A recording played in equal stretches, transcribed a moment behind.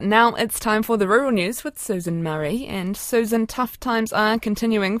now it's time for the Rural News with Susan Murray. And Susan, tough times are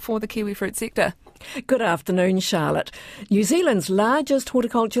continuing for the kiwi fruit sector. Good afternoon, Charlotte. New Zealand's largest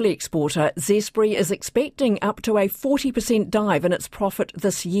horticultural exporter, Zespri, is expecting up to a 40% dive in its profit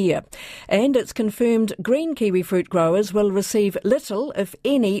this year. And it's confirmed green kiwi fruit growers will receive little, if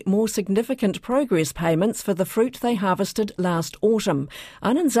any, more significant progress payments for the fruit they harvested last autumn.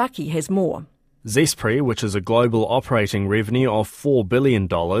 Anand Zaki has more. Zespri, which is a global operating revenue of $4 billion,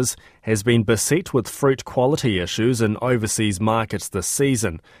 has been beset with fruit quality issues in overseas markets this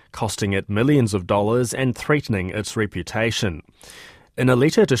season, costing it millions of dollars and threatening its reputation. In a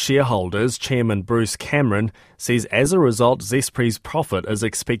letter to shareholders, Chairman Bruce Cameron says as a result, Zespri's profit is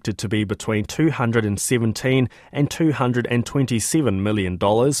expected to be between $217 and $227 million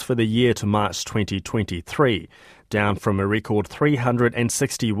for the year to March 2023, down from a record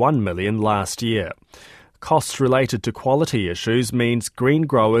 $361 million last year. Costs related to quality issues means green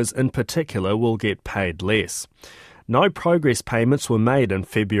growers in particular will get paid less. No progress payments were made in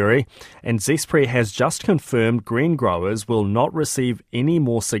February, and Zespri has just confirmed green growers will not receive any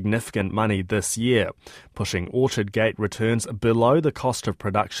more significant money this year, pushing orchard gate returns below the cost of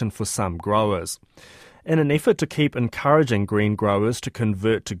production for some growers. In an effort to keep encouraging green growers to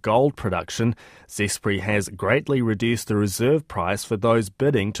convert to gold production, Zespri has greatly reduced the reserve price for those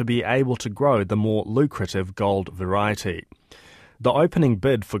bidding to be able to grow the more lucrative gold variety. The opening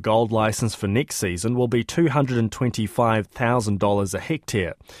bid for gold licence for next season will be $225,000 a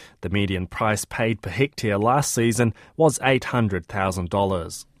hectare. The median price paid per hectare last season was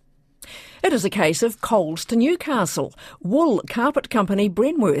 $800,000. It is a case of coals to Newcastle. Wool carpet company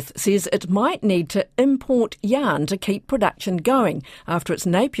Bremworth says it might need to import yarn to keep production going after its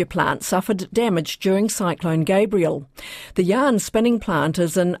Napier plant suffered damage during Cyclone Gabriel. The yarn spinning plant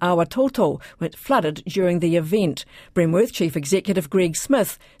is in Awatoto, which flooded during the event. Bremworth Chief Executive Greg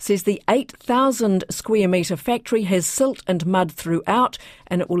Smith says the 8,000 square metre factory has silt and mud throughout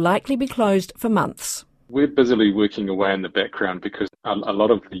and it will likely be closed for months. We're busily working away in the background because a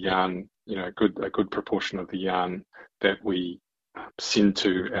lot of the yarn, a good proportion of the yarn that we send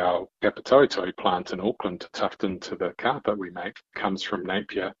to our Kapatoitoi plant in Auckland to tuft into the carpet we make comes from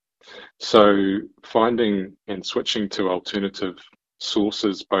Napier. So finding and switching to alternative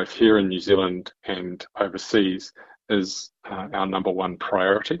sources both here in New Zealand and overseas is our number one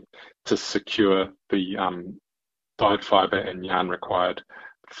priority to secure the dyed fibre and yarn required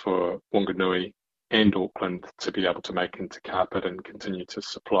for Wanganui and Auckland to be able to make into carpet and continue to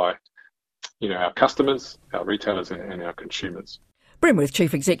supply, our customers, our retailers and our consumers. Bremworth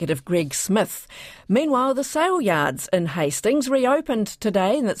Chief Executive Greg Smith. Meanwhile, the sale yards in Hastings reopened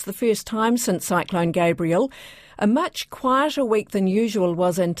today, and it's the first time since Cyclone Gabriel. A much quieter week than usual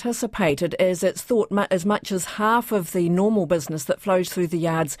was anticipated, as it's thought as much as half of the normal business that flows through the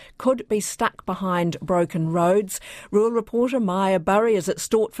yards could be stuck behind broken roads. Rural reporter Maya Burry is at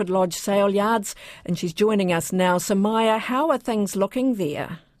Stortford Lodge sale yards, and she's joining us now. So Maya, how are things looking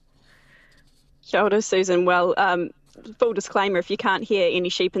there? Kia ora, Susan. Well, full disclaimer, if you can't hear any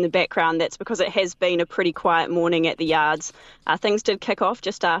sheep in the background, that's because it has been a pretty quiet morning at the yards. Things did kick off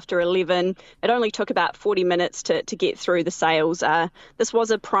just after 11. It only took about 40 minutes to get through the sales. This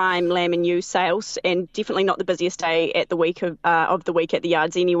was a prime lamb and ewe sales, and definitely not the busiest day at the week of the week at the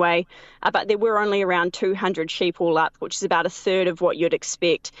yards anyway. But there were only around 200 sheep all up, which is about a third of what you'd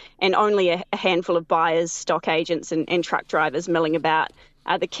expect, and only a handful of buyers, stock agents and truck drivers milling about.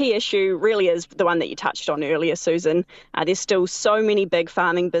 The key issue really is the one that you touched on earlier, Susan. There's still so many big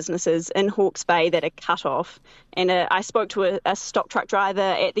farming businesses in Hawke's Bay that are cut off. And I spoke to a stock truck driver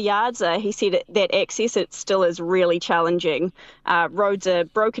at the yards. He said that access, it still is really challenging. Roads are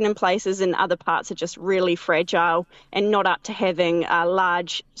broken in places and other parts are just really fragile and not up to having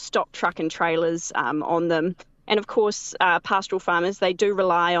large stock truck and trailers on them. And of course, pastoral farmers, they do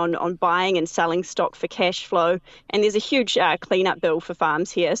rely on buying and selling stock for cash flow. And there's a huge clean-up bill for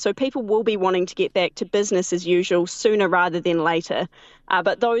farms here. So people will be wanting to get back to business as usual sooner rather than later.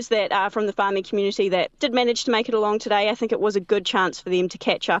 But those that are from the farming community that did manage to make it along today, I think it was a good chance for them to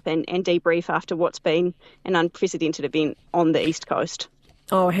catch up and debrief after what's been an unprecedented event on the East Coast.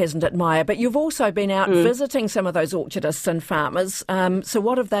 Oh, hasn't it, Maya? But you've also been out visiting some of those orchardists and farmers. So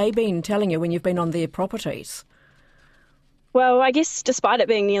what have they been telling you when you've been on their properties? Well, I guess despite it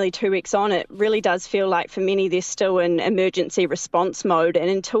being nearly 2 weeks on, it really does feel like for many there's still in emergency response mode. And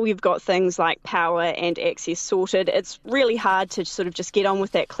until you've got things like power and access sorted, it's really hard to sort of just get on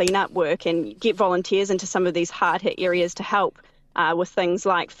with that clean-up work and get volunteers into some of these hard-hit areas to help. with things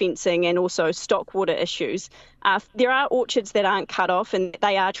like fencing and also stock water issues. There are orchards that aren't cut off, and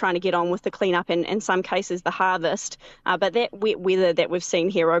they are trying to get on with the cleanup and in some cases the harvest. But that wet weather that we've seen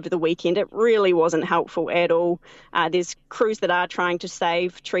here over the weekend, it really wasn't helpful at all. There's crews that are trying to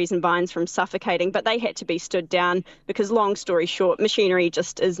save trees and vines from suffocating, but they had to be stood down because, long story short, machinery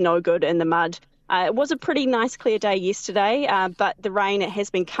just is no good in the mud. It was a pretty nice clear day yesterday, but the rain, it has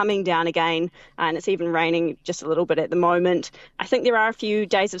been coming down again, and it's even raining just a little bit at the moment. I think there are a few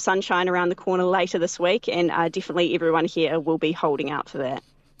days of sunshine around the corner later this week, and definitely everyone here will be holding out for that.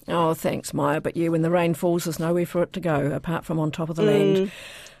 Oh, thanks, Maya, but when the rain falls, there's nowhere for it to go, apart from on top of the land.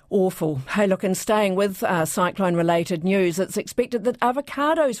 Awful. Hey, look, and staying with cyclone-related news, it's expected that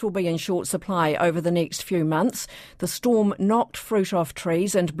avocados will be in short supply over the next few months. The storm knocked fruit off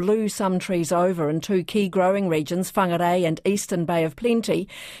trees and blew some trees over in two key growing regions, Whangarei and Eastern Bay of Plenty.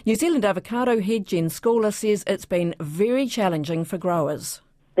 New Zealand avocado head Jen Schooler says it's been very challenging for growers.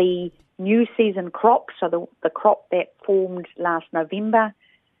 The new season crop, so the crop that formed last November,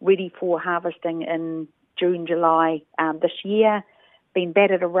 ready for harvesting in June, July this year, been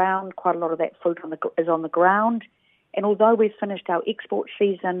battered around. Quite a lot of that fruit is on the ground. And although we've finished our export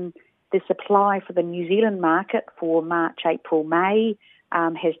season, the supply for the New Zealand market for March, April, May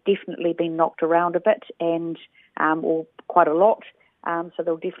has definitely been knocked around a bit or quite a lot. So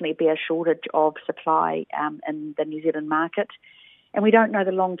there'll definitely be a shortage of supply in the New Zealand market. And we don't know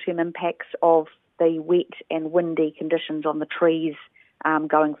the long-term impacts of the wet and windy conditions on the trees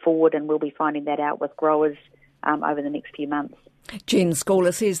going forward, and we'll be finding that out with growers over the next few months. Jen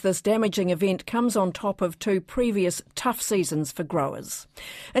Schooler says this damaging event comes on top of two previous tough seasons for growers.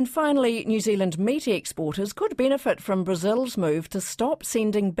 And finally, New Zealand meat exporters could benefit from Brazil's move to stop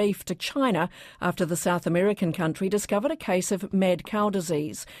sending beef to China after the South American country discovered a case of mad cow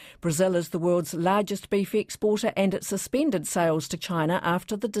disease. Brazil is the world's largest beef exporter, and it suspended sales to China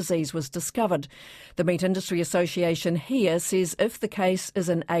after the disease was discovered. The Meat Industry Association here says if the case is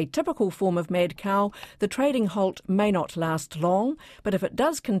an atypical form of mad cow, the trading halt may not last long. But if it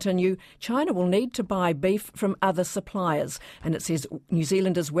does continue, China will need to buy beef from other suppliers, and it says New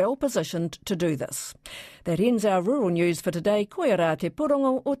Zealand is well positioned to do this. That ends our rural news for today. Koe rā te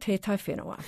porongo o tētai whenua.